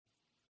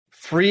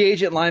Free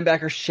agent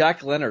linebacker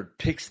Shaq Leonard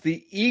picks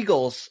the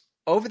Eagles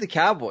over the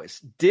Cowboys.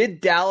 Did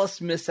Dallas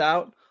miss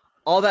out?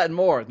 All that and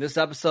more in this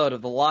episode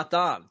of the Locked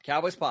On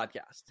Cowboys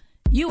podcast.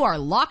 You are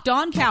Locked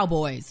On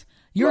Cowboys,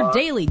 your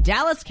daily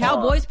Dallas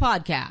Cowboys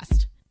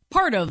podcast.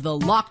 Part of the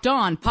Locked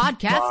On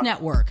Podcast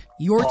Network,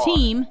 your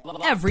team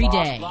every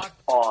day. Locked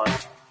on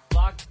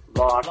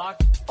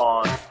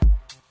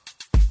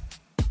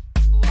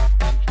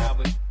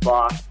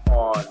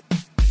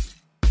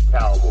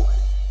Cowboys.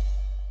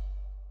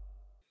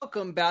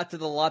 Welcome back to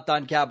the Locked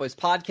On Cowboys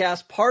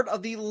podcast, part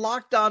of the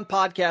Locked On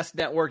Podcast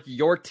Network,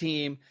 your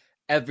team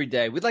every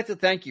day. We'd like to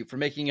thank you for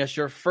making us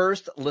your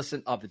first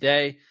listen of the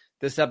day.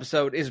 This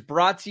episode is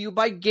brought to you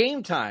by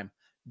Game Time.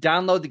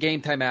 Download the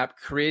Game Time app,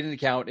 create an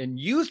account, and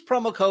use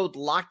promo code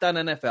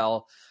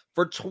LOCKEDONNFL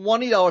for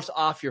 $20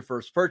 off your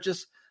first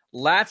purchase.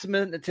 Last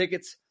minute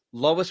tickets,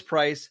 lowest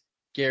price,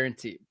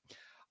 guaranteed.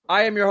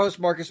 I am your host,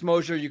 Marcus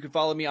Mosher. You can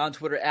follow me on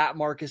Twitter at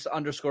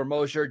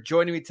Marcus_Mosher.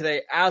 Joining me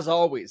today, as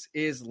always,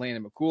 is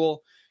Landon McCool.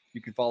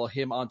 You can follow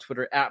him on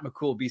Twitter at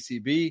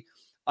McCoolBCB.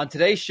 On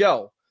today's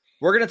show,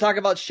 we're going to talk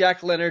about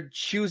Shaq Leonard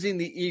choosing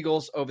the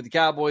Eagles over the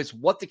Cowboys,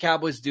 what the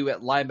Cowboys do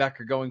at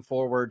linebacker going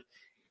forward,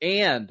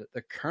 and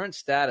the current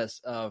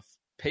status of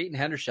Peyton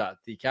Hendershot,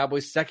 the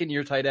Cowboys'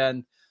 second-year tight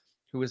end,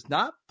 who has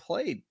not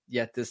played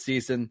yet this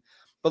season.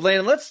 But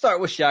Landon, let's start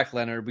with Shaq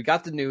Leonard. We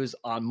got the news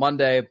on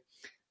Monday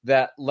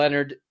that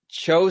Leonard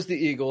chose the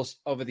Eagles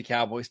over the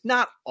Cowboys.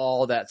 Not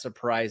all that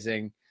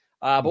surprising.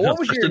 But what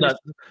was your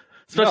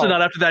especially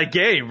not after that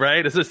game,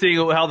 right? It's just seeing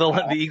how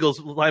the Eagles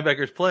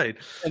linebackers played.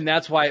 And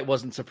that's why it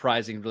wasn't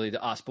surprising really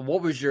to us. But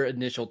what was your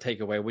initial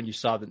takeaway when you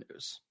saw the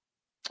news?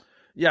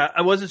 Yeah,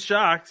 I wasn't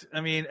shocked.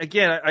 I mean,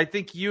 again, I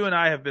think you and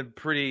I have been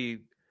pretty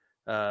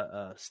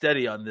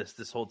steady on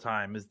this whole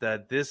time, is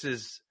that this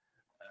is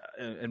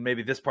and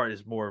maybe this part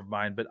is more of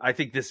mine, but I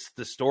think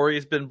the story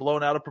has been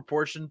blown out of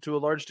proportion to a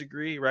large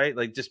degree, right?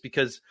 Like just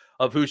because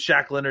of who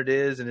Shaq Leonard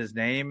is and his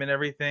name and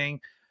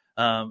everything.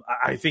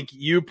 I think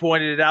you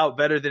pointed it out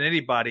better than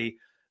anybody.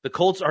 The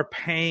Colts are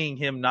paying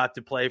him not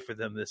to play for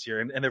them this year,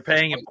 and they're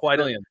paying him quite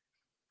a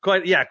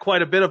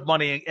bit of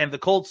money. And the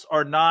Colts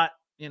are not,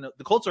 the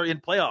Colts are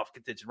in playoff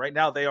contention right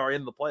now. They are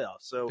in the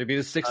playoffs, so they'd be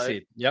the 6th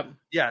seed. Yep.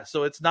 Yeah,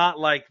 so it's not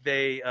like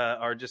they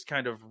are just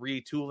kind of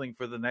retooling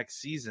for the next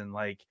season.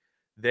 Like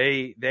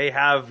they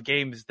have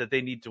games that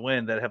they need to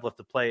win that have left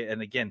to play,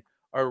 and again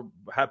are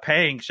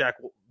paying Shaq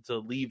to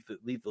leave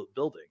the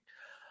building.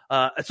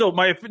 So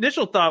my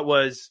initial thought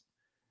was,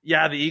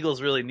 yeah, the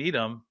Eagles really need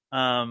him.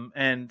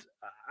 And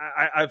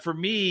I for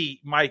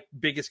me, my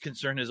biggest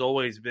concern has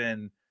always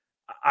been,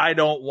 I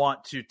don't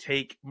want to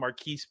take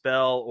Marquise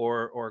Bell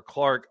or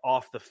Clark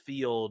off the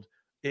field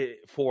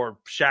for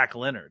Shaq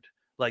Leonard.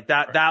 Like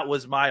that, right. That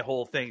was my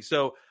whole thing.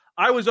 So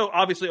I was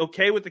obviously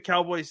okay with the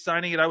Cowboys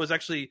signing it. I was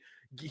actually,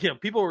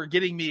 people were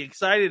getting me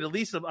excited, at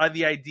least by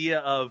the idea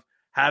of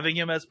having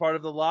him as part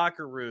of the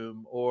locker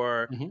room,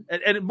 or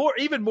and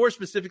even more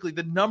specifically,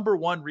 the number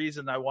one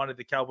reason I wanted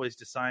the Cowboys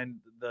to sign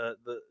the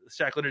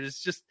Shaq Leonard is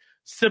just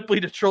simply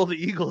to troll the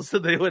Eagles so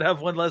they would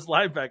have one less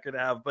linebacker to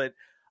have. But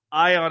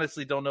I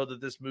honestly don't know that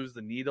this moves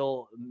the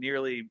needle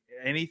nearly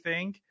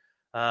anything.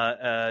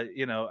 I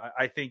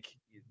think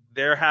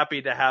they're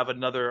happy to have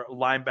another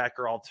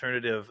linebacker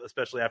alternative,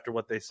 especially after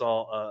what they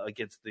saw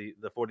against the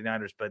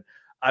 49ers. But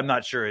I'm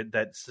not sure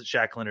that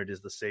Shaq Leonard is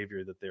the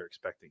savior that they're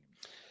expecting.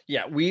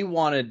 Yeah, we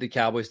wanted the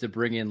Cowboys to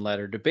bring in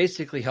Leonard to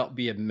basically help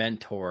be a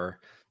mentor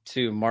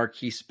to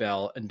Marquise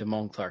Bell and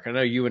Damone Clark. I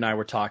know you and I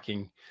were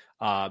talking,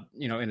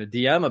 in a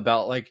DM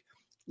about like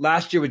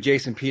last year with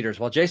Jason Peters.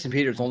 While Jason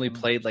Peters only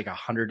played like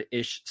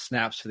 100-ish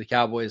snaps for the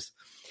Cowboys,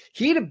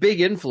 he had a big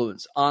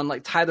influence on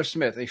like Tyler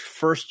Smith, a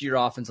first-year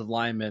offensive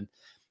lineman.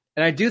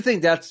 And I do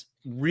think that's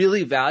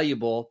really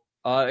valuable,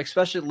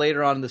 especially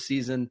later on in the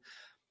season.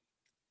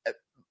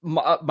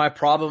 My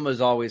problem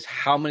is always,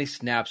 how many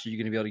snaps are you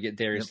going to be able to get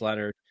Shaq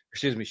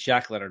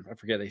Leonard? I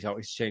forget, he's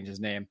always changed his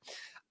name.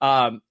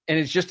 And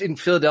it's just in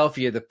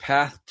Philadelphia, the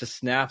path to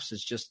snaps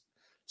is just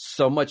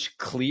so much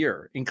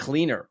clearer and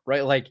cleaner,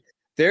 right? Like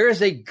there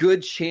is a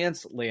good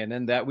chance,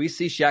 Landon, that we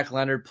see Shaq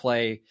Leonard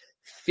play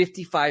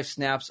 55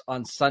 snaps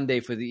on Sunday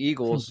for the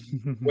Eagles,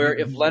 where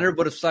if Leonard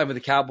would have signed with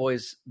the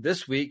Cowboys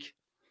this week,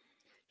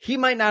 he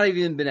might not have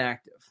even been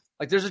active.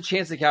 Like there's a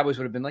chance the Cowboys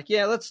would have been like,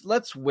 yeah,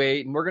 let's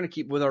wait, and we're going to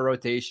keep with our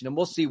rotation, and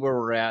we'll see where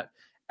we're at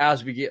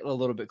as we get a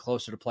little bit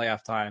closer to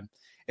playoff time.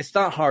 It's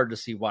not hard to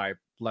see why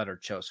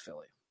Leonard chose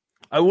Philly.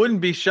 I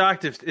wouldn't be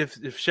shocked if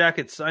Shaq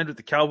had signed with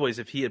the Cowboys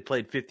if he had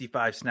played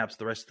 55 snaps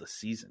the rest of the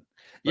season.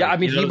 Yeah, I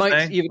mean,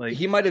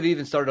 he might have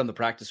even started on the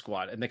practice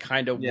squad, and they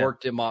kind of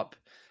worked him up.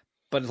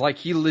 But like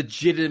he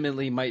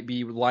legitimately might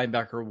be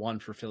linebacker one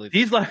for Philly.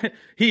 He is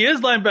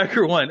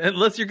linebacker one,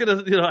 unless you're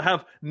going to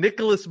have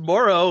Nicholas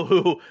Morrow,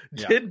 who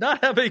did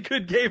not have a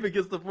good game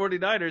against the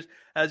 49ers,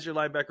 as your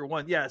linebacker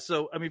one. Yeah,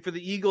 so I mean, for the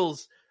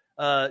Eagles,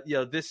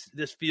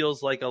 this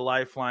feels like a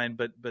lifeline,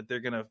 but they're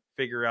going to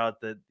figure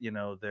out that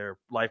their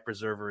life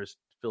preserver is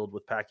filled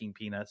with packing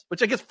peanuts,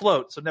 which I guess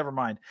float. So never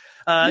mind.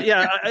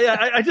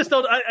 I just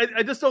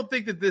don't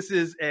think that this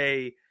is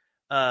a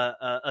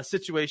a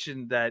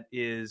situation that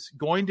is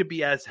going to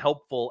be as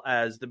helpful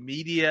as the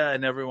media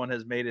and everyone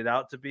has made it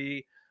out to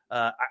be.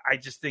 I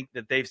just think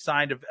that they've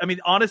signed. I mean,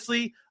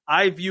 honestly,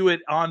 I view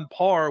it on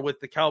par with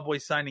the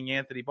Cowboys signing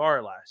Anthony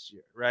Barr last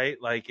year, right?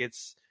 Like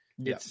it's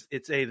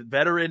a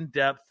veteran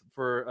depth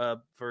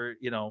for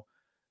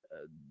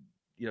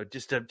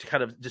just to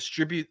kind of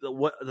distribute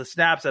the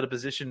snaps at a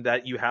position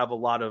that you have a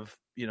lot of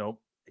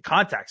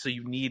contact, so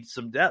you need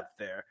some depth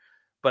there.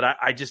 But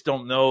I just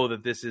don't know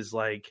that this is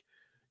like.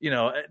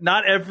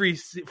 Not every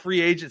free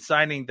agent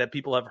signing that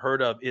people have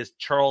heard of is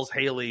Charles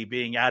Haley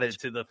being added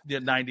to the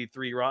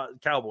 93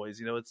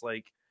 Cowboys. It's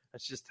like,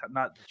 that's just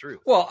not the truth.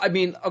 Well, I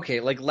mean, okay,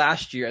 like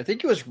last year, I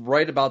think it was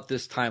right about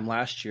this time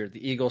last year,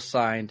 the Eagles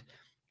signed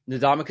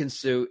Ndamukong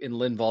Suh and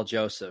Linval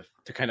Joseph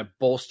to kind of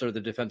bolster the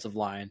defensive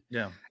line.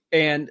 Yeah.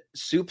 And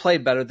Suh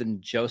played better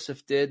than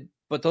Joseph did,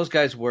 but those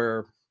guys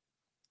were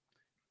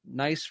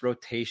nice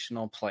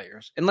rotational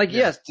players. And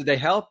yes, did they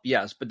help?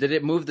 Yes. But did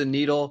it move the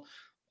needle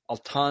a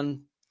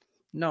ton?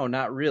 No,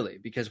 not really,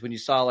 because when you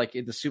saw like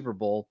in the Super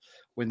Bowl,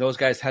 when those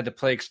guys had to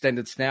play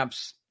extended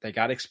snaps, they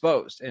got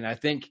exposed. And I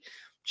think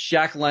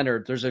Shaq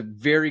Leonard, there's a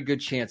very good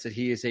chance that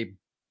he is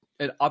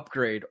an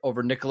upgrade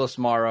over Nicholas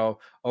Morrow,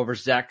 over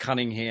Zach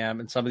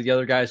Cunningham, and some of the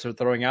other guys they're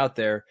throwing out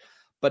there,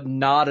 but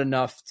not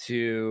enough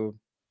to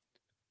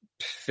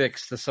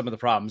fix some of the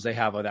problems they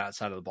have on that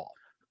side of the ball.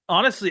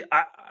 Honestly,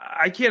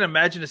 I can't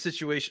imagine a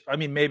situation. I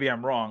mean, maybe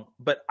I'm wrong,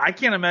 but I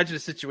can't imagine a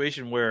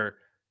situation where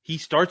he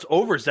starts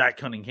over Zach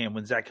Cunningham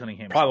when Zach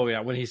Cunningham probably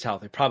not when he's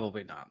healthy.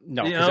 Probably not.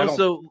 No,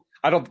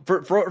 I don't.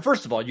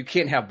 First of all, you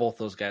can't have both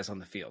those guys on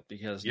the field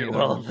because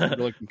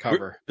really can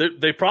cover.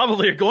 They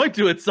probably are going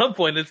to at some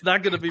point. It's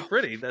not going to be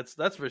pretty.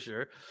 That's for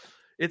sure.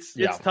 It's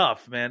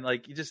tough, man.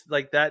 Like you just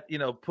like that.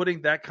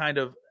 Putting that kind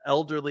of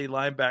older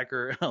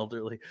linebacker.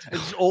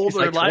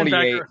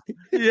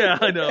 Yeah,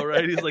 I know,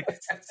 right? He's like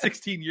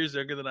 16 years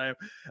younger than I am.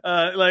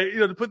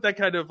 To put that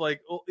kind of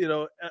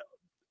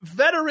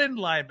veteran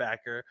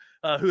linebacker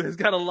who has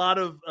got a lot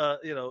of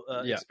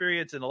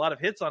experience and a lot of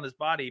hits on his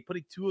body,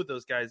 putting two of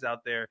those guys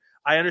out there.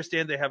 I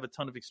understand they have a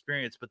ton of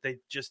experience, but they've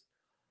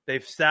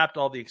sapped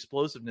all the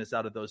explosiveness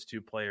out of those two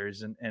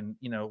players. And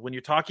when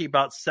you're talking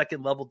about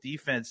second level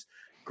defense,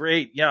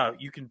 great. Yeah,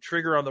 you can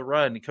trigger on the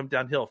run and come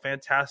downhill.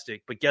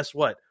 Fantastic. But guess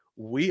what?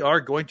 We are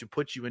going to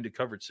put you into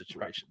coverage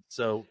situations. Right.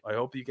 So I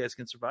hope you guys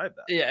can survive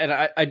that.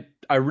 Yeah, and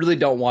I really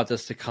don't want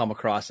this to come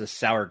across as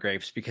sour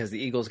grapes because the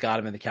Eagles got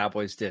him and the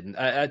Cowboys didn't.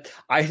 I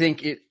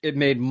think it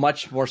made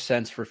much more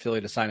sense for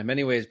Philly to sign him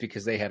anyways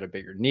because they had a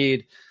bigger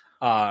need.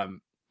 But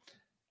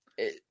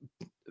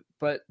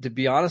to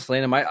be honest,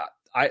 Landon,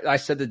 I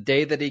said the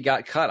day that he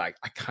got cut, I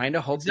kind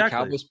of hope the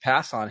Cowboys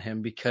pass on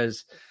him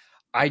because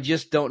I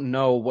just don't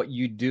know what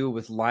you do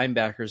with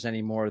linebackers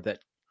anymore that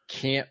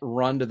can't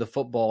run to the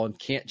football and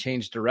can't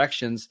change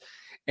directions.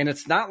 And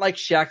it's not like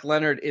Shaq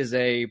Leonard is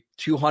a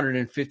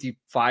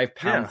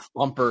 255-pound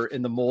thumper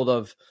in the mold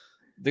of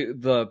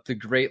the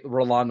great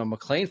Rolando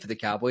McClain for the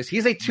Cowboys.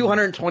 He's a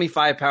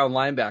 225-pound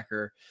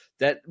linebacker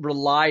that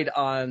relied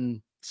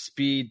on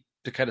speed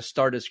to kind of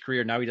start his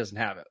career. Now he doesn't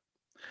have it.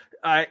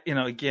 I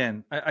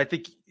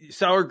think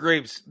sour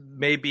grapes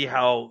may be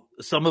how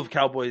some of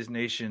Cowboys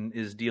Nation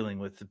is dealing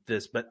with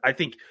this, but I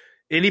think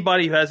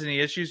anybody who has any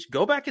issues,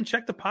 go back and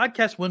check the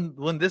podcast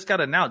when this got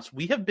announced.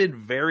 We have been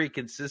very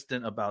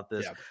consistent about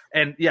this. Yeah.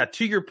 And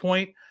to your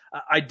point,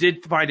 I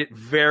did find it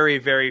very,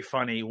 very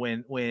funny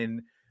when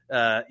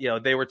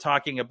they were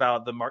talking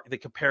about the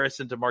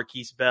comparison to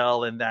Marquise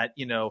Bell and that,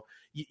 you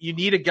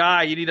need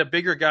a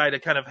bigger guy to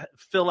kind of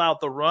fill out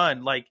the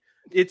run. Like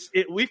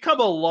we've come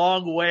a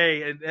long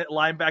way in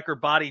linebacker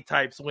body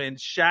types when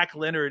Shaq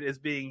Leonard is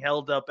being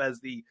held up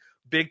as the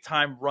big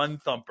time run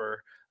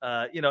thumper.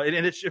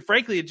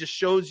 Frankly, it just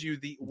shows you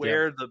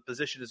where the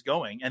position is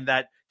going, and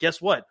that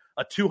guess what?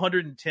 A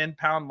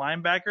 210-pound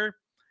linebacker,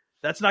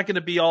 that's not going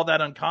to be all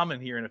that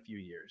uncommon here in a few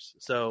years.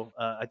 So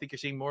I think you're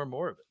seeing more and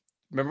more of it.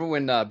 Remember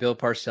when Bill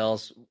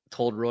Parcells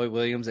told Roy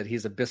Williams that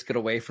he's a biscuit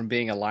away from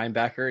being a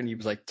linebacker, and he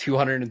was like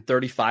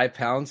 235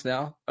 pounds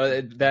now?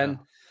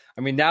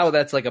 Now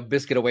that's like a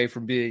biscuit away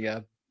from being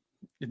a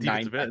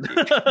defensive end.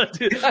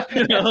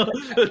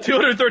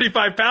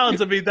 235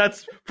 pounds. I mean,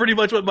 that's pretty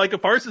much what Micah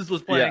Parsons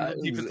was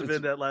playing defensive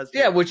end at last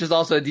year. Yeah, which is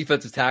also a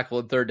defensive tackle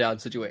in third down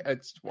situation.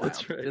 It's wild.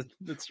 That's right.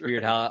 It's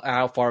weird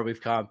how far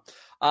we've come.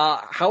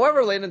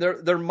 However,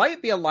 Landon, there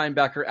might be a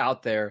linebacker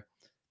out there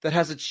that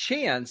has a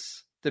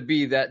chance to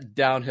be that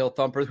downhill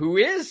thumper who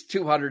is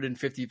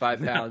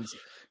 255 pounds,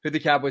 who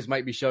the Cowboys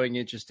might be showing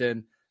interest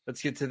in.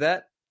 Let's get to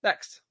that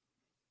next.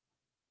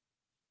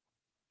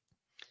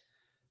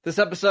 This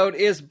episode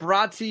is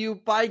brought to you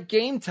by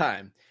Game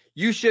Time.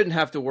 You shouldn't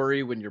have to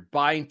worry when you're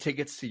buying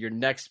tickets to your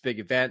next big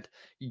event.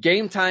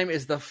 Game Time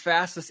is the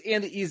fastest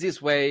and the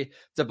easiest way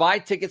to buy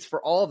tickets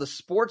for all the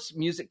sports,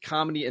 music,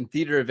 comedy, and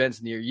theater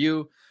events near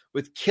you.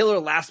 With killer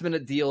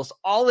last-minute deals,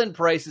 all-in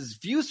prices,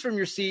 views from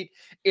your seat,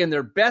 and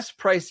their best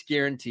price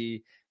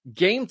guarantee,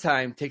 Game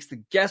Time takes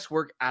the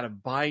guesswork out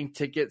of buying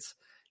tickets.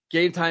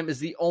 Game Time is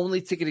the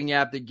only ticketing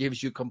app that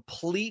gives you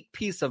complete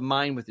peace of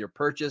mind with your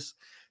purchase.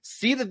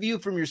 See the view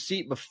from your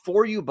seat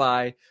before you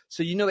buy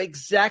so you know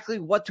exactly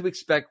what to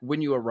expect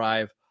when you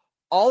arrive.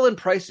 All-in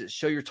prices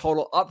show your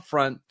total up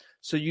front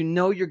so you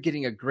know you're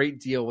getting a great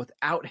deal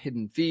without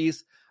hidden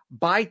fees.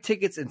 Buy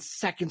tickets in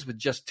seconds with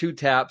just 2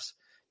 taps.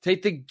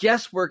 Take the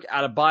guesswork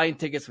out of buying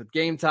tickets with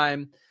Game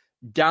Time.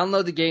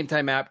 Download the Game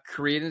Time app,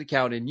 create an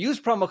account, and use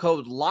promo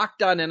code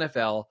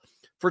LOCKEDONNFL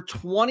for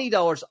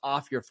 $20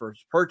 off your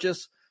first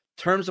purchase.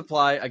 Terms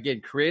apply.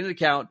 Again, create an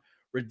account,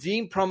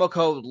 redeem promo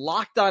code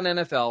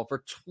LOCKEDONNFL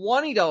for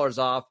 $20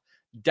 off.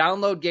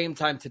 Download Game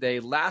Time today.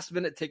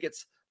 Last-minute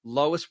tickets,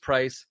 lowest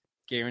price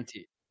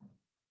guaranteed.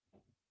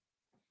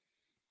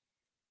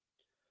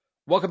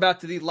 Welcome back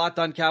to the Locked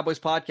On Cowboys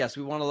podcast.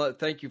 We want to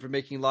thank you for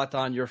making Locked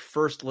On your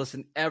first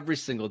listen every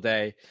single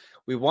day.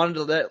 We wanted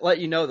to let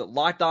you know that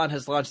Locked On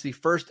has launched the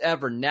first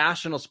ever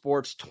national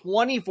sports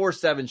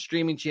 24/7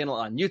 streaming channel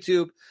on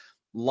YouTube.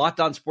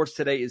 Locked On Sports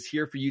Today is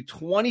here for you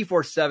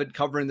 24/7,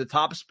 covering the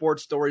top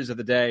sports stories of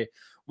the day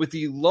with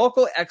the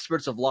local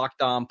experts of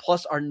Locked On,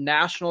 plus our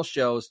national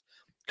shows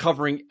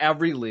covering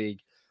every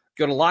league.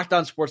 Go to Locked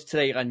On Sports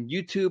Today on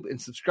YouTube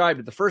and subscribe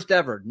to the first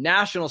ever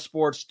national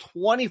sports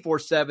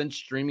 24/7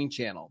 streaming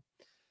channel.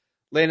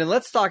 Landon,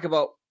 let's talk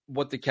about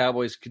what the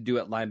Cowboys could do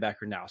at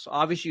linebacker now. So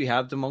obviously you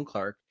have Damone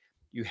Clark,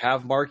 you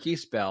have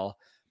Marquise Bell.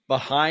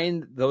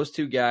 Behind those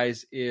two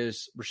guys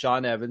is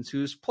Rashaan Evans,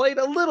 who's played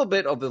a little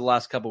bit over the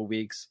last couple of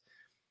weeks.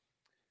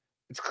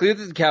 It's clear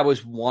that the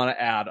Cowboys want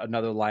to add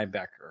another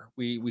linebacker.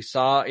 We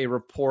saw a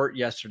report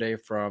yesterday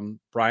from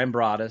Brian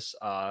Broaddus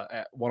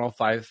at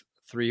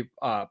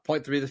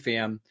 105.3 The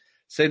Fan,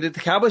 saying that the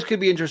Cowboys could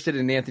be interested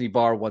in Anthony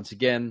Barr once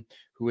again,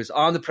 who is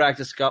on the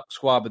practice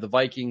squad with the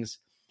Vikings.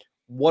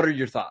 What are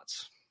your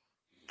thoughts?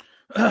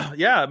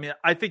 Yeah, I mean,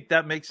 I think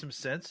that makes some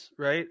sense,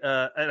 right?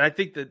 And I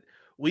think that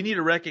we need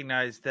to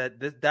recognize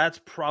that that's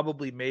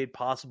probably made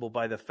possible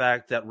by the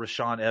fact that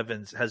Rashaan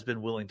Evans has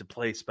been willing to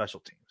play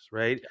special teams,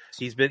 right?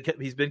 Yes.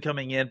 He's been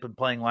coming in and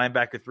playing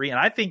linebacker 3, and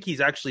I think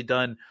he's actually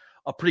done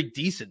a pretty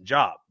decent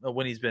job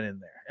when he's been in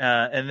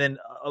there. And then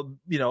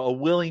a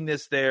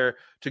willingness there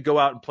to go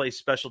out and play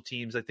special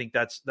teams. I think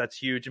that's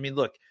huge. I mean,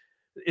 look,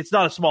 it's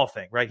not a small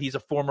thing, right? He's a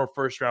former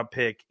first round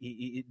pick.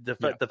 The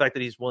fact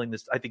that he's willing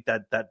this, I think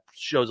that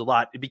shows a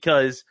lot,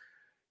 because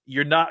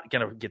you're not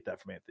going to get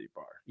that from Anthony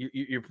Barr.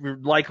 You're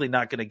likely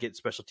not going to get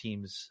special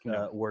teams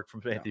work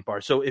from Anthony Barr.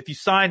 So if you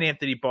sign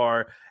Anthony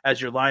Barr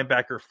as your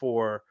linebacker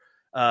 4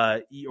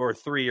 or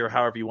 3, or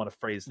however you want to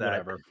phrase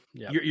that,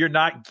 you're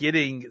not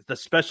getting the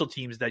special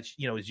teams that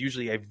is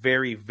usually a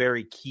very,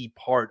 very key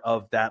part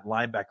of that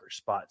linebacker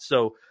spot.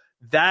 So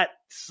that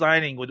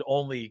signing would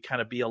only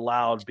kind of be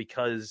allowed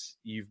because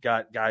you've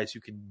got guys who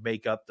can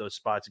make up those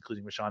spots,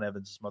 including Rashaan Evans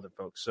and some other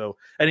folks. So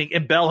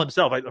and Bell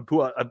himself,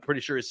 I'm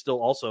pretty sure is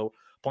still also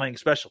playing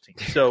special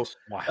teams. So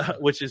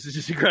which is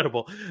just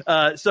incredible.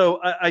 So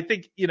I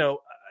think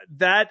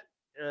that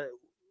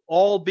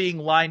all being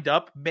lined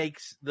up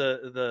makes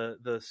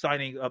the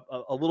signing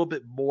a little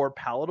bit more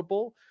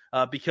palatable,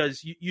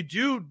 because you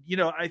do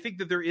I think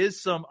that there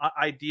is some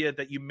idea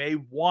that you may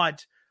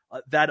want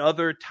that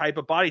other type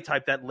of body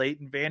type, that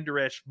Leighton Vander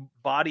Esch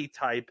body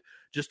type,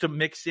 just to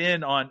mix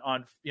in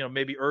on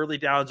maybe early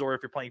downs, or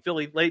if you're playing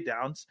Philly, late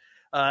downs,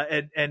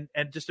 and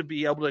just to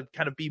be able to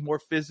kind of be more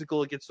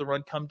physical against the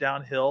run, come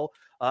downhill,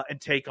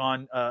 and take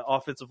on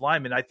offensive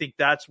linemen. I think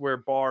that's where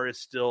Barr is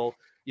still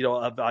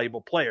a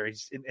valuable player. And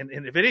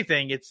if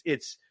anything,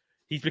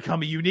 he's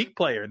become a unique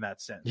player in that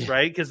sense,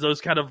 right? Because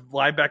those kind of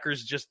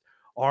linebackers just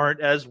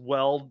aren't as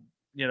well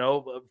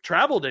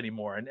traveled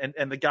anymore.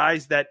 And the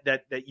guys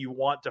that you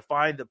want to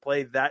find that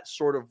play that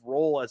sort of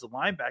role as a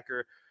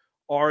linebacker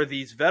are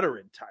these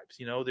veteran types.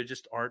 There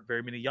just aren't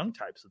very many young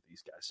types of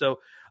these guys. So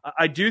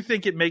I do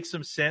think it makes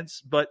some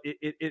sense, but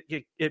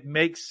it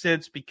makes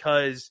sense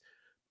because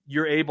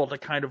you're able to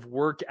kind of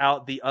work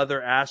out the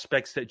other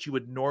aspects that you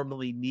would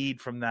normally need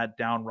from that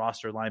down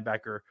roster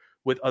linebacker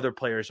with other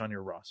players on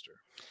your roster.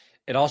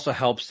 It also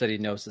helps that he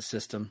knows the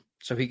system.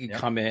 So he could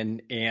come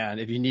in, and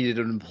if you needed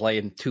him to play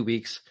in 2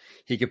 weeks,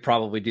 he could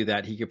probably do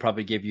that. He could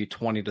probably give you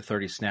 20 to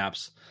 30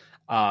 snaps.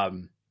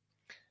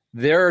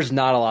 There are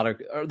not a lot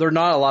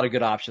of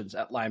good options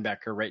at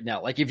linebacker right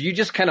now. Like, if you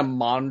just kind of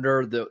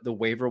monitor the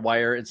waiver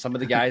wire and some of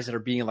the guys that are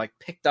being like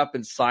picked up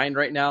and signed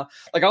right now,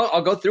 like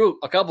I'll go through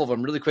a couple of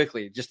them really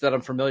quickly, just that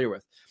I'm familiar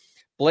with.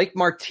 Blake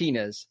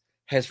Martinez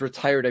has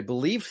retired, I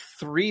believe,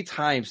 3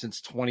 times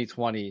since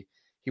 2020.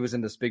 He was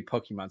in this big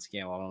Pokemon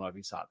scandal. I don't know if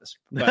you saw this,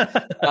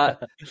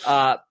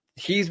 but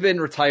he's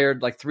been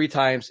retired like 3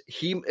 times.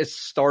 He is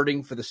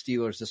starting for the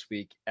Steelers this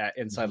week at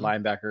inside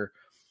linebacker.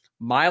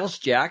 Miles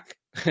Jack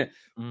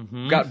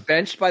got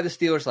benched by the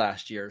Steelers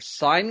last year,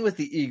 signed with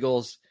the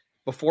Eagles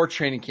before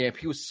training camp.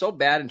 He was so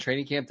bad in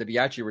training camp that he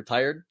actually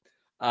retired.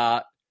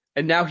 And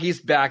now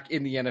he's back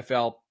in the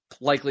NFL,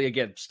 likely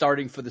again,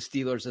 starting for the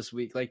Steelers this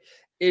week. Like,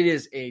 it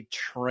is a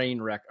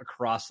train wreck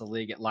across the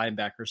league at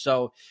linebacker.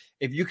 So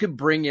if you could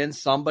bring in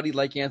somebody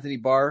like Anthony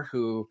Barr,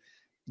 who,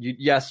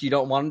 you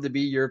don't want him to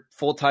be your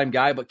full-time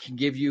guy, but can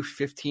give you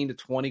 15 to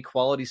 20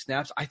 quality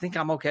snaps, I think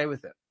I'm okay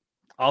with it.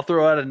 I'll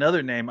throw out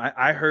another name.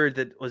 I heard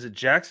that, was it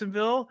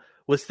Jacksonville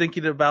was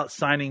thinking about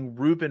signing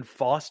Reuben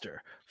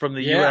Foster from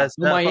the U.S.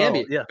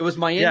 Miami. Yeah. It was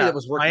Miami that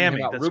was working Miami,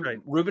 him out. that's right.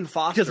 Reuben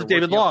Foster. Because of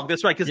David Long.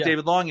 That's right, because Yeah. of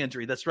David Long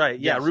injury. That's right.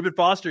 Yeah, Yes. Reuben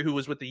Foster, who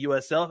was with the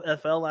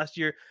USFL last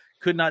year,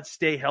 could not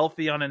stay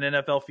healthy on an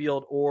NFL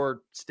field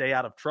or stay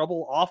out of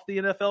trouble off the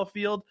NFL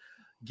field,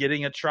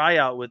 getting a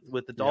tryout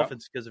with the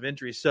Dolphins because of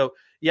injuries. So,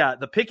 yeah,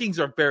 the pickings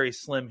are very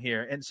slim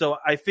here. And so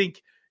I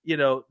think, you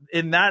know,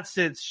 in that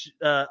sense,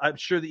 I'm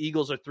sure the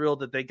Eagles are thrilled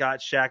that they got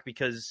Shaq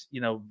because,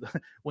 you know,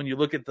 when you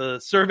look at the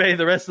survey of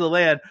the rest of the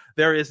land,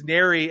 there is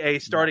nary a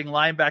starting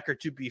linebacker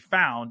to be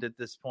found at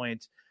this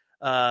point.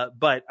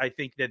 But I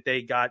think that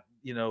they got,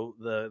 you know,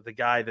 the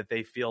guy that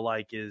they feel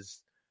like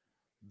is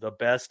the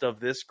best of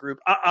this group.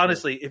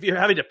 Honestly, if you're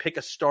having to pick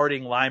a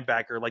starting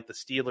linebacker like the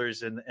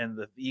Steelers and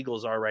the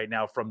Eagles are right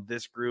now from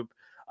this group,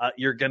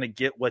 you're going to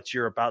get what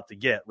you're about to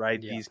get,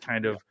 right? These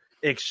kind of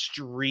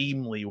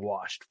extremely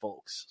washed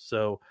folks.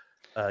 So,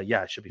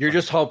 it should be You're fun.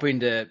 just hoping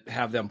to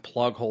have them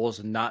plug holes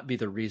and not be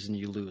the reason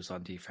you lose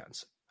on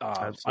defense.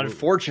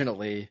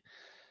 Unfortunately,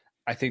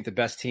 I think the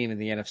best team in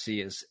the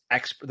NFC is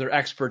they're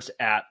experts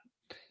at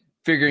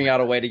figuring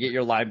out a way to get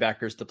your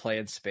linebackers to play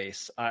in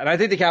space. And I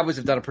think the Cowboys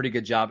have done a pretty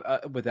good job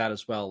with that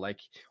as well. Like,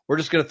 we're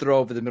just going to throw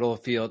over the middle of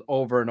the field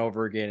over and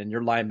over again, and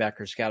your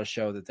linebackers got to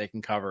show that they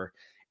can cover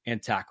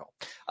and tackle.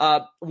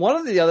 One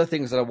of the other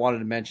things that I wanted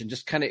to mention,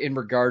 just kind of in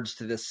regards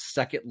to this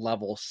second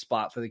level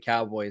spot for the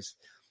Cowboys,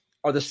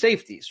 are the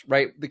safeties,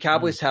 right? The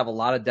Cowboys have a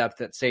lot of depth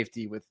at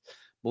safety with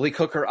Malik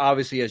Hooker,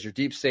 obviously, as your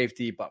deep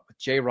safety, but with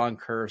Jaron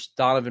Kearse,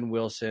 Donovan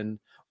Wilson,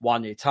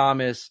 Wanye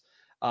Thomas.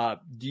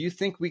 Do you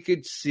think we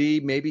could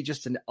see maybe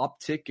just an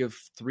uptick of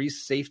 3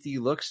 safety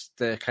looks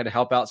to kind of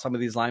help out some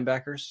of these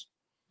linebackers?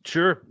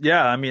 Sure.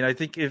 Yeah. I mean, I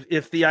think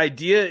if the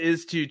idea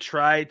is to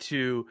try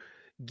to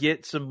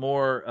get some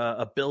more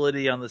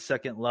ability on the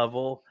second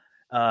level,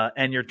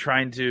 and you're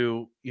trying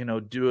to, you know,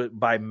 do it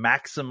by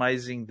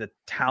maximizing the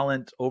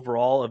talent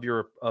overall of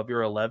your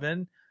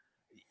 11,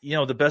 you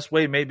know, the best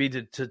way may be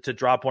to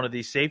drop one of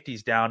these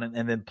safeties down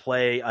and then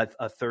play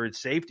a third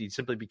safety,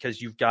 simply because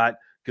you've got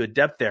good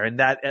depth there. And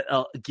that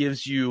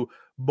gives you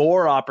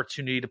more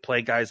opportunity to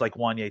play guys like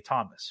Wanye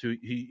Thomas, who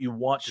you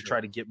want to try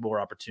to get more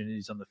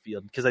opportunities on the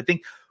field. Because I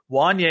think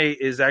Wanye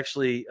is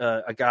actually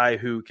a guy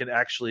who can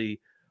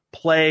actually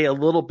play a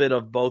little bit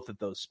of both of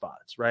those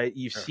spots, right?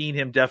 You've seen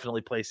him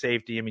definitely play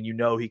safety. I mean, you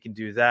know, he can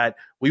do that.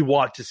 We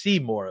want to see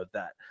more of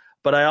that.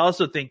 But I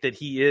also think that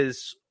he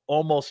is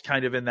almost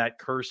kind of in that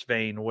Kearse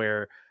vein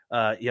where,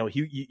 you know,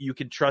 you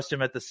can trust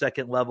him at the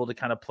second level to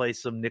kind of play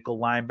some nickel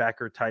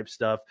linebacker type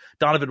stuff.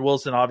 Donovan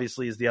Wilson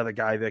obviously is the other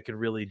guy that can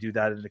really do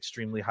that at an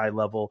extremely high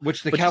level.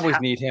 Which the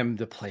Cowboys need him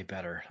to play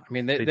better. I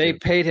mean, they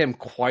paid him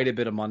quite a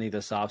bit of money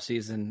this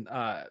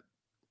offseason.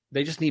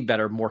 They just need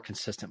better, more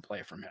consistent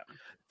play from him.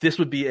 This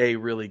would be a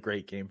really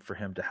great game for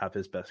him to have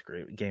his best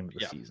game of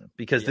the season,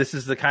 because this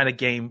is the kind of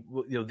game,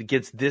 you know,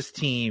 against this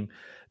team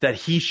that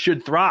he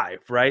should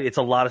thrive, right? It's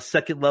a lot of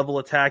second level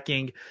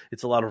attacking.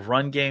 It's a lot of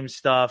run game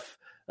stuff.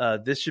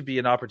 This should be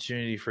an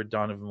opportunity for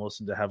Donovan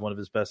Wilson to have one of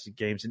his best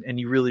games, and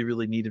you really,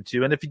 really need him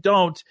to. And if you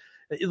don't,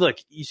 look,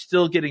 you're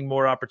still getting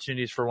more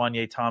opportunities for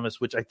Wanye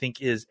Thomas, which I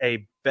think is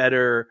a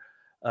better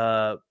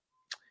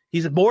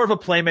he's more of a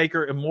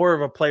playmaker and more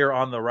of a player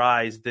on the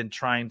rise than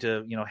trying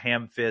to, you know,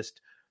 ham fist,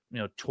 you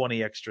know,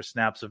 20 extra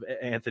snaps of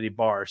Anthony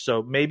Barr.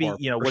 So maybe,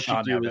 you know, what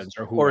you do is,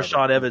 or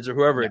Sean Evans or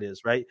whoever it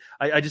is, right?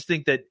 I just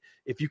think that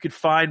if you could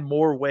find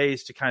more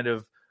ways to kind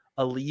of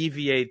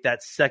alleviate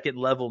that second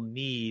level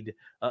need,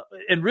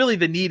 and really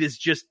the need is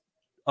just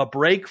a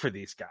break for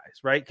these guys,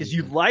 right? Because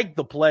you like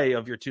the play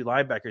of your 2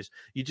 linebackers.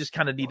 You just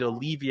kind of need to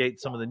alleviate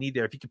some of the need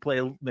there. If you could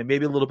play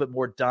maybe a little bit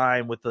more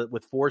dime with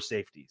 4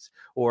 safeties,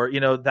 or, you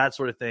know, that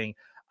sort of thing.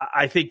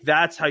 I think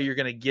that's how you're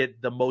going to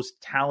get the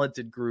most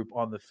talented group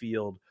on the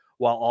field,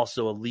 while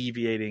also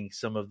alleviating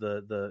some of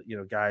the you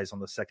know, guys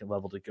on the second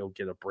level to go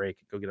get a break,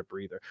 go get a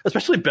breather,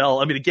 especially Bell.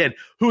 I mean, again,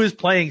 who is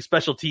playing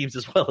special teams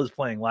as well as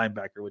playing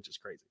linebacker, which is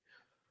crazy.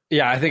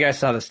 Yeah, I think I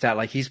saw the stat,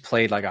 like he's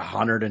played like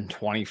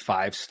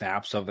 125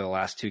 snaps over the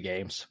last 2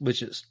 games,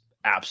 which is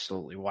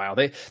absolutely wild.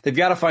 They've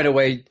got to find a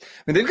way. I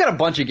mean, they've got a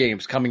bunch of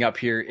games coming up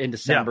here in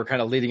December, kind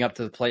of leading up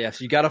to the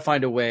playoffs. You got to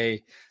find a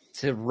way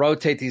to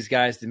rotate these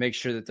guys to make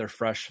sure that they're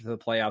fresh for the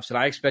playoffs. And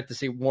I expect to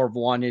see more of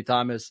Wanye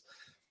Thomas.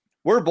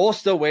 We're both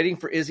still waiting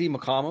for Izzy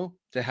Makamu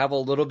to have a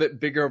little bit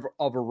bigger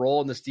of a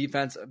role in this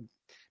defense.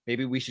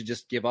 Maybe we should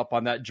just give up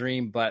on that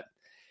dream, but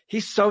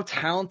he's so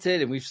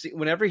talented, and we've seen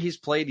whenever he's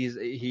played,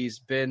 he's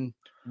been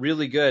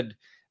really good.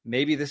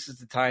 Maybe this is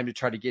the time to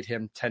try to get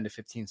him 10 to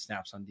 15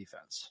 snaps on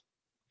defense.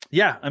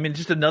 Yeah, I mean,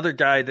 just another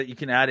guy that you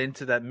can add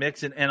into that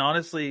mix, and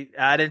honestly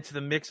add into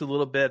the mix a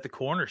little bit at the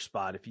corner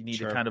spot if you need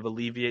to kind of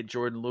alleviate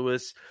Jordan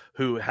Lewis,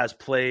 who has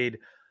played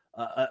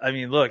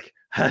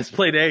has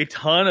played a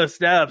ton of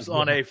snaps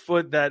on a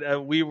foot that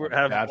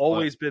have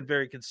always been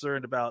very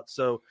concerned about.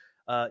 So,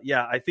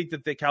 I think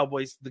that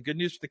the good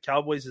news for the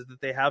Cowboys is that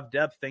they have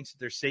depth thanks to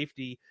their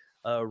safety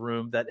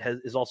room that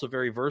is also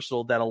very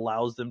versatile, that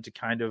allows them to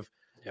kind of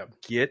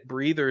get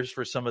breathers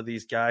for some of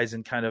these guys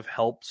and kind of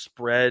help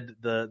spread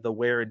the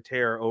wear and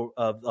tear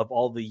of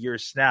all the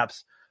year's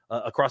snaps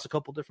across a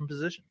couple different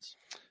positions.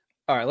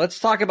 All right, let's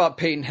talk about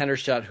Peyton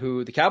Hendershot,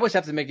 who the Cowboys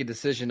have to make a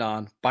decision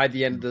on by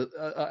the end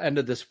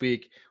of this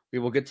week. We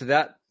will get to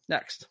that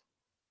next.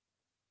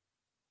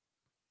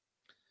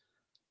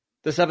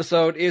 This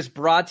episode is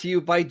brought to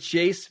you by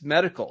Jace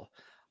Medical.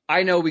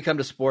 I know we come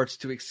to sports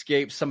to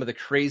escape some of the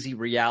crazy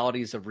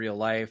realities of real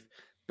life,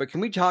 but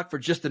can we talk for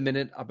just a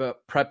minute about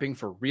prepping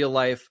for real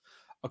life?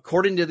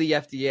 According to the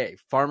FDA,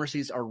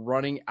 pharmacies are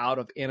running out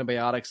of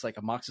antibiotics like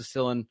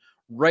amoxicillin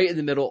right in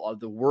the middle of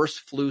the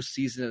worst flu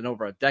season in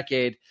over a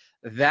decade.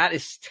 That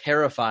is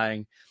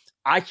terrifying.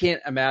 I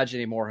can't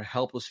imagine a more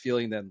helpless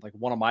feeling than like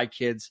one of my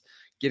kids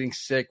getting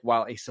sick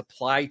while a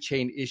supply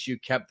chain issue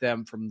kept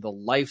them from the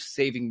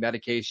life-saving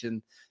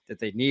medication that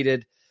they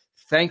needed.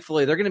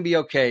 Thankfully, they're going to be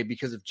okay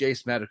because of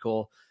Jace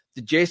Medical.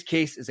 The Jace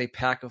case is a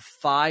pack of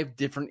 5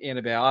 different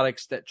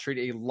antibiotics that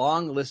treat a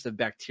long list of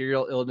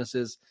bacterial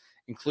illnesses,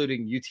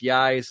 including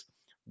UTIs,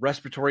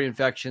 respiratory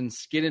infections,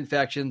 skin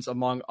infections,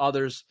 among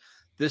others.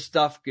 This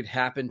stuff could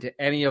happen to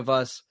any of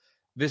us.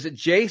 Visit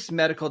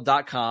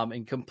jacemedical.com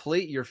and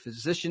complete your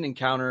physician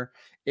encounter.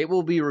 It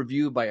will be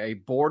reviewed by a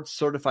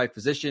board-certified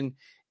physician,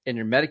 and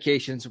your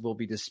medications will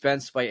be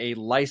dispensed by a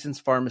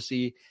licensed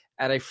pharmacy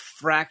at a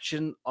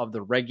fraction of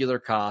the regular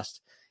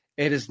cost.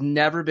 It has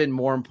never been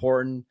more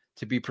important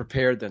to be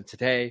prepared than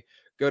today.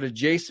 Go to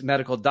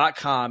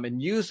jacemedical.com and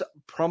use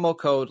promo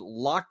code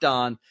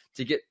LOCKEDON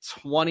to get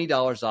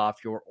 $20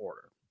 off your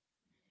order.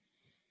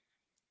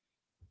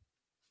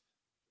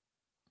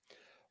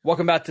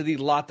 Welcome back to the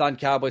Locked On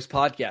Cowboys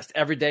podcast.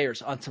 Every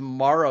dayers on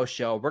tomorrow's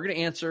show, we're going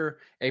to answer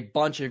a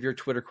bunch of your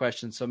Twitter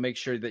questions, so make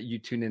sure that you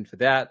tune in for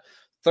that.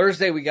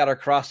 Thursday, we got our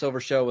crossover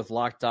show with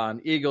Locked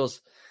On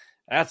Eagles.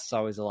 That's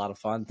always a lot of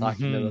fun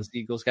talking to those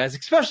Eagles guys,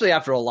 especially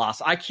after a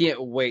loss. I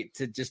can't wait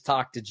to just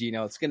talk to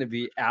Gino. It's going to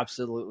be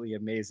absolutely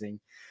amazing.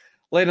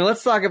 Later,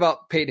 let's talk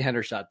about Peyton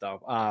Hendershot,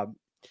 though.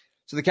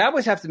 So the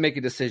Cowboys have to make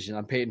a decision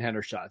on Peyton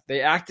Hendershot.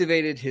 They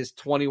activated his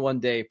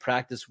 21-day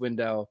practice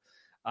window.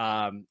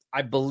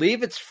 I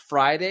believe it's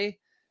Friday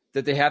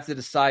that they have to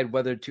decide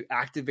whether to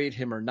activate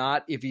him or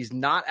not. If he's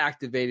not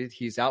activated,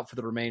 he's out for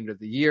the remainder of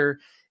the year.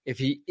 If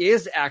he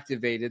is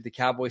activated, the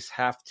Cowboys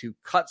have to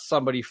cut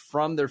somebody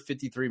from their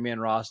 53-man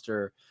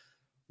roster.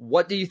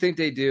 What do you think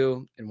they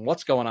do, and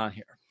what's going on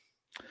here?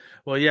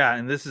 Well, yeah,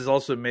 and this is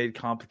also made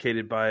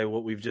complicated by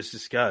what we've just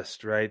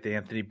discussed, right? The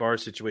Anthony Barr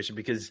situation,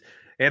 because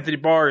Anthony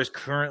Barr is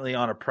currently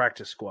on a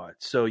practice squad,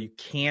 so you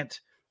can't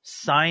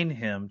sign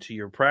him to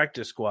your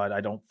practice squad,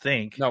 I don't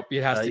think. No,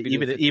 it has to be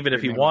even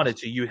if he wanted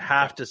to, you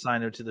have to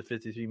sign him to the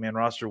 53-man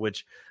roster,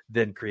 which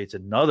then creates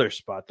another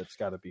spot that's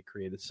got to be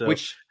created. So,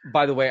 which,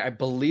 by the way, I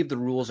believe the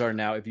rules are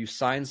now if you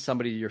sign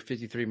somebody to your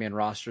 53-man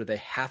roster, they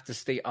have to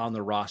stay on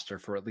the roster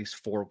for at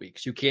least 4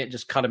 weeks. You can't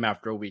just cut them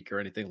after a week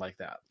or anything like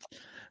that.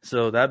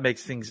 So that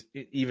makes things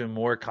even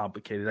more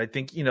complicated. I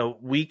think,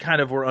 we kind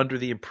of were under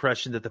the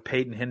impression that the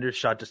Peyton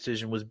Hendershot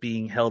decision was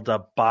being held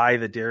up by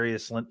the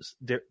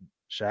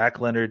Shaq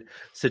Leonard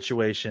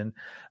situation.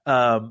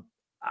 But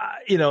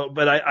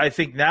I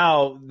think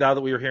now that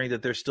we were hearing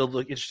that they're still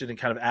interested in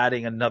kind of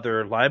adding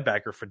another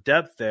linebacker for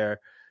depth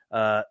there,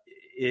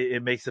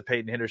 it makes the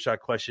Peyton Hendershot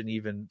question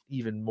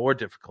even more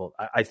difficult.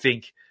 I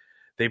think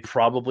they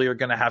probably are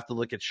going to have to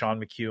look at Sean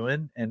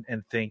McEwen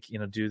and think,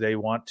 do they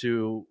want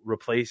to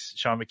replace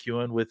Sean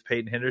McEwen with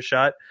Peyton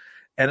Hendershot?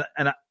 And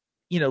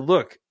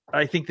look,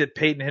 I think that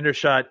Peyton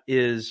Hendershot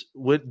is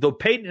with the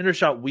Peyton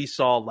Hendershot we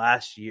saw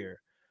last year.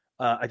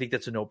 I think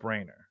that's a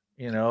no-brainer.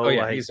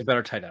 He's a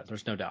better tight end.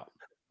 There's no doubt.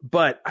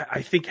 But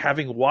I think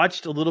having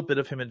watched a little bit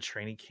of him in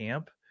training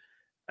camp,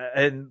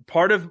 and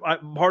part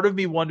of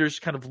me wonders,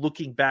 kind of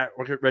looking back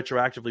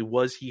retroactively,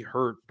 was he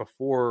hurt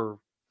before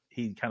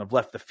he kind of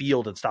left the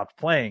field and stopped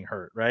playing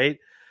hurt, right?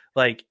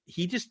 Like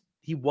he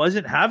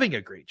wasn't having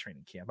a great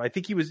training camp. I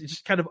think he was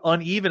just kind of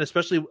uneven,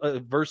 especially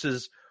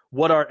versus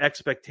what our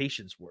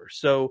expectations were.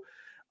 So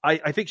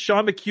I think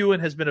Sean McEwen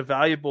has been a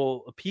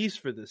valuable piece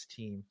for this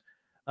team.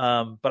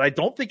 But I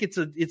don't think it's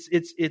an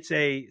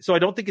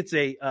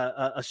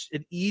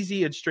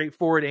easy and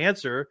straightforward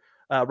answer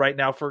right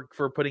now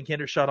for putting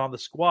Hendershot on the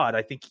squad.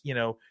 I think,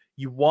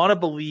 you want to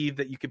believe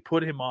that you could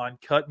put him on,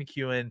 cut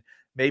McEwen,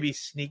 maybe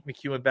sneak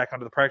McEwen back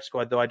onto the practice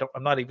squad, though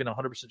I'm not even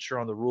 100% sure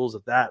on the rules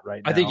of that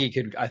right now. I think he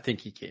can. You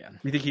think he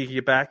can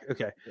get back?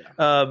 Okay.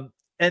 Yeah.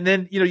 And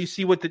then, you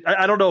see what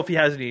I don't know if he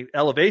has any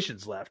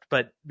elevations left,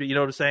 but you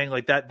know what I'm saying?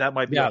 Like that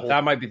might be,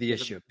 that might be the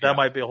issue. That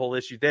might be a whole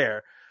issue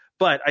there.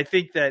 But I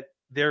think that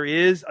there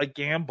is a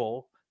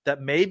gamble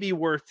that may be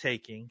worth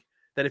taking,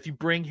 that if you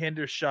bring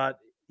Hendershot,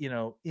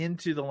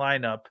 into the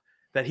lineup,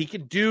 that he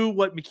can do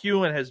what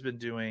McEwen has been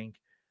doing.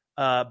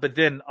 But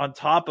then on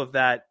top of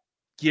that,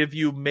 give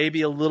you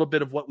maybe a little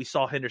bit of what we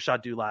saw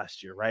Hendershot do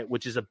last year, right?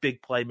 Which is a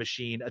big play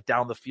machine, a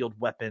down the field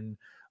weapon,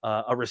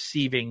 a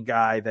receiving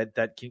guy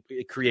that can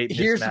create mismatches.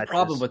 Here's the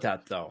problem with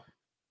that, though.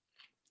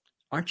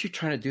 Aren't you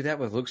trying to do that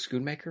with Luke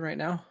Schoonmaker right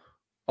now?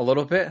 A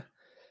little bit?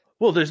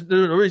 Well, there's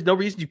no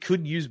reason you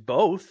couldn't use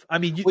both. I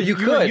mean, you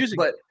could,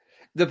 but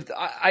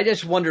I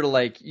just wonder,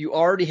 like, you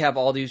already have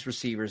all these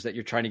receivers that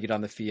you're trying to get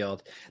on the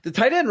field. The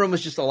tight end room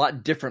was just a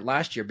lot different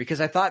last year because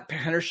I thought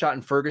Hendershot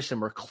and Ferguson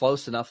were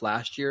close enough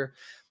last year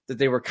that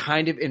they were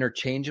kind of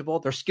interchangeable.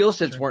 Their skill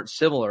sets weren't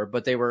similar,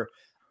 but they were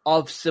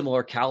of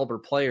similar caliber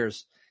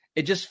players.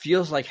 It just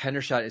feels like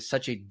Hendershot is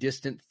such a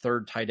distant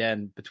third tight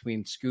end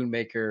between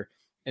Schoonmaker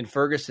and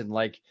Ferguson.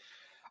 Like,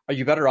 are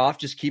you better off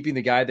just keeping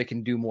the guy that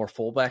can do more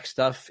fullback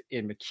stuff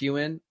in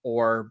McEwen,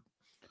 or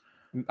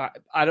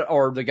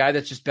the guy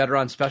that's just better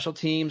on special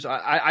teams?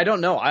 I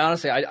don't know. I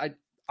honestly,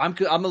 I'm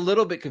a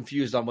little bit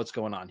confused on what's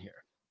going on here.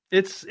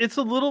 It's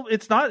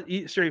not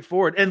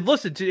straightforward. And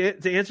listen,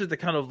 to answer the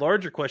kind of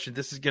larger question,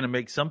 this is going to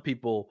make some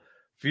people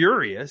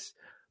furious.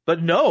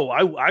 But no,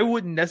 I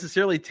wouldn't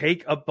necessarily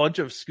take a bunch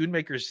of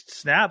Schoonmaker's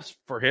snaps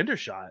for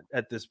Hendershot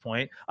at this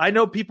point. I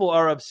know people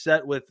are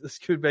upset with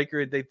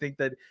Schoonmaker and they think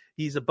that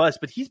he's a bust,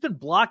 but he's been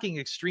blocking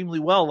extremely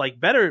well, like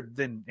better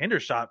than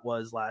Hendershot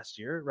was last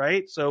year,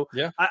 right? So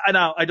yeah,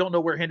 I don't know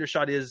where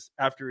Hendershot is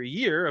after a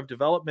year of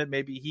development.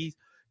 Maybe he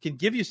can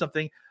give you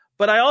something.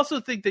 But I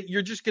also think that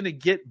you're just going to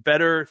get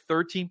better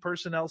 13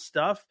 personnel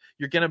stuff.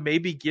 You're going to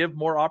maybe give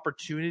more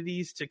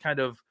opportunities to kind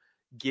of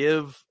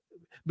give.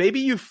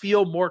 Maybe you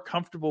feel more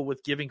comfortable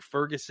with giving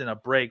Ferguson a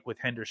break with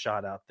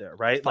Hendershot out there,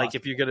 right? Like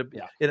if you're going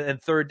to in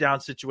third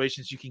down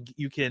situations,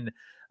 you can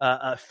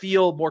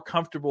feel more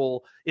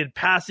comfortable in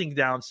passing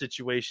down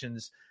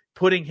situations,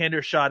 putting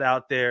Hendershot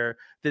out there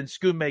than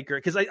Schoonmaker.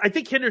 Because I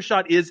think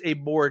Hendershot is a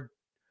more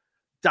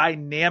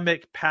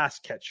dynamic pass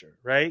catcher,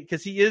 right?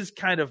 Because he is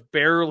kind of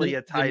barely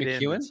a tight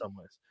end in some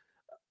ways.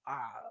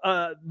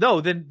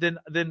 No, then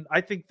I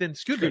think then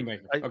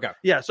Schoonmaker. Okay.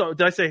 Yeah. So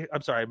did I say?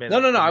 I'm sorry. No.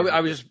 I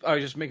was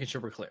just making sure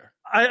we're clear.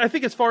 I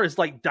think as far as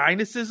like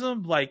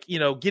dynamism, like,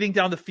 getting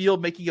down the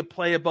field, making a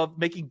play above,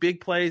 making big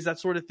plays, that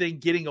sort of thing,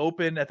 getting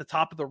open at the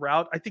top of the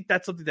route. I think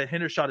that's something that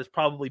Hendershot is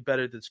probably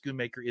better than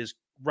Schoonmaker is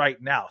right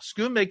now.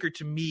 Schoonmaker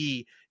to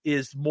me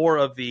is more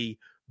of the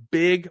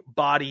big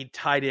bodied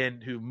tight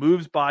end who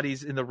moves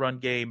bodies in the run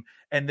game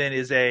and then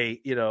is a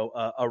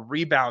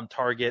rebound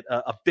target,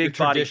 a big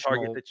body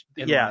target.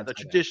 The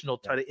traditional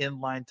tight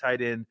inline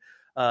tight end.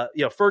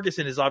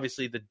 Ferguson is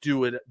obviously the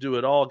do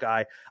it all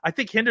guy. I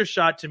think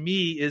Hendershot to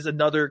me is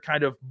another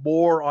kind of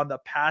more on the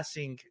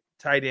passing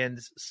tight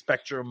ends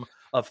spectrum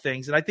of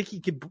things. And I think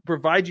he can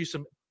provide you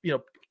some,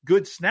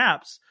 good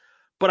snaps,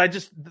 but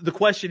the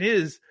question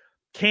is,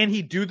 can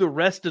he do the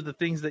rest of the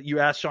things that you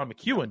asked Sean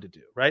McEwen to do,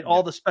 right? Yeah.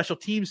 All the special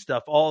team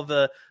stuff, all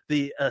the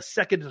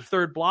second and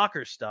third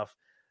blocker stuff.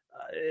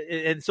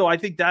 And so I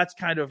think that's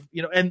kind of,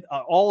 and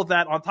all of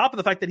that on top of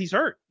the fact that he's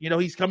hurt.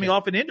 He's coming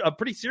off a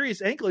pretty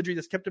serious ankle injury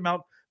that's kept him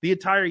out the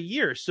entire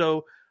year.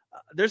 So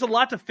there's a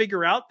lot to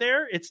figure out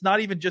there. It's not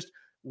even just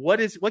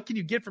what can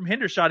you get from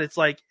Hendershot? It's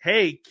like,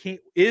 hey,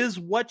 is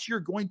what you're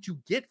going to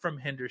get from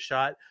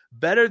Hendershot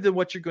better than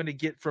what you're going to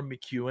get from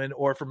McEwen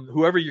or from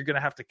whoever you're going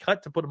to have to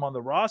cut to put him on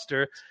the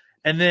roster?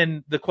 And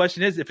then the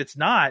question is, if it's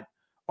not,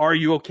 are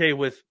you okay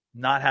with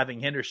not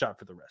having Hendershot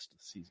for the rest of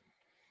the season?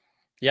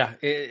 Yeah,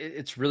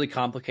 it's really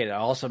complicated. I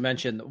also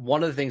mentioned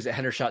one of the things that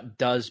Hendershot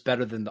does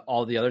better than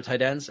all the other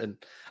tight ends, and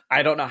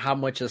I don't know how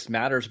much this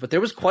matters, but there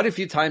was quite a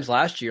few times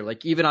last year,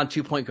 like even on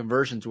 2-point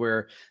conversions,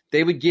 where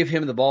they would give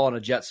him the ball on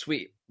a jet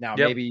sweep. Now,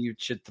 maybe you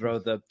should throw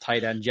the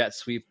tight end jet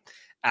sweep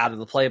out of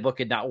the playbook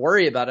and not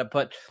worry about it,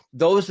 but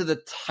those are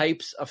the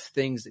types of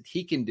things that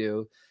he can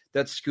do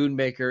that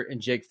Schoonmaker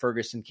and Jake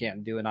Ferguson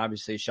can't do, and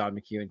obviously Sean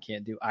McEwen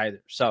can't do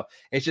either. So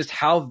it's just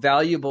how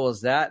valuable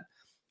is that?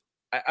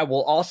 I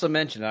will also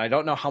mention, and I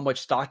don't know how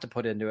much stock to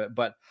put into it,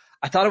 but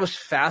I thought it was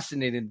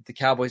fascinating that the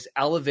Cowboys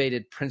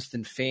elevated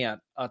Princeton Fant,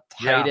 a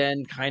tight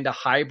end kind of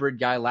hybrid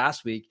guy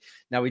last week.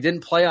 Now, he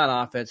didn't play on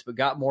offense, but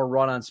got more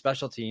run on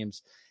special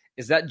teams.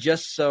 Is that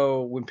just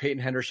so when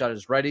Peyton Hendershot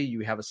is ready,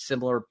 you have a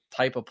similar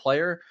type of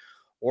player?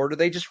 Or do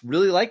they just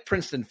really like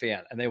Princeton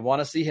Fant and they want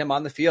to see him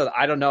on the field?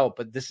 I don't know,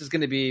 but this is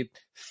going to be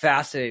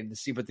fascinating to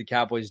see what the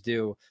Cowboys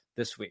do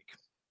this week.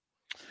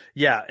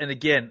 Yeah, and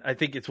again, I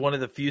think it's one of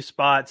the few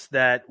spots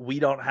that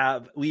we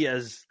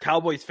as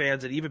Cowboys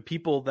fans and even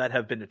people that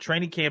have been to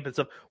training camp and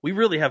stuff, we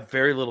really have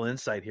very little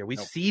insight here. We've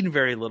seen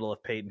very little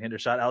of Peyton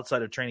Hendershot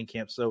outside of training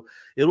camp, so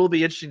it will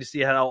be interesting to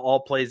see how it all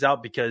plays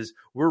out because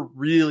we're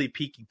really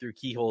peeking through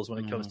keyholes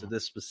when it comes to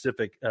this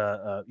specific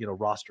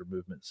roster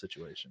movement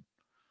situation.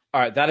 All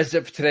right, that is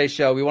it for today's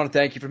show. We want to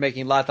thank you for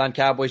making Locked On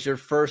Cowboys your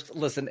first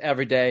listen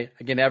every day.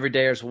 Again,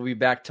 everydayers will be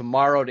back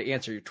tomorrow to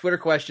answer your Twitter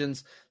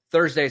questions.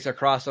 Thursday's our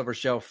crossover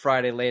show.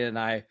 Friday, Lane and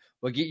I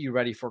will get you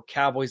ready for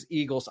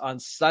Cowboys-Eagles on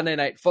Sunday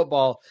Night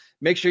Football.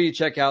 Make sure you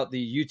check out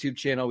the YouTube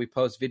channel. We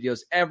post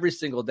videos every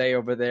single day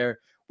over there.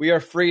 We are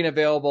free and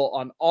available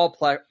on all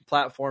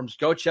platforms.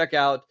 Go check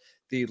out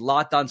the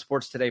Locked On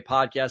Sports Today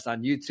podcast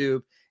on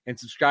YouTube and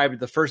subscribe to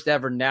the first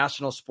ever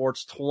national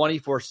sports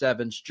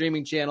 24/7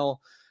 streaming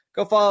channel.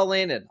 Go follow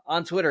Landon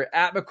on Twitter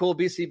at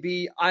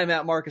McCoolBCB. I'm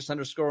at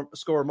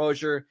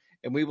Marcus_Mosier,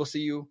 and we will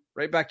see you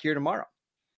right back here tomorrow.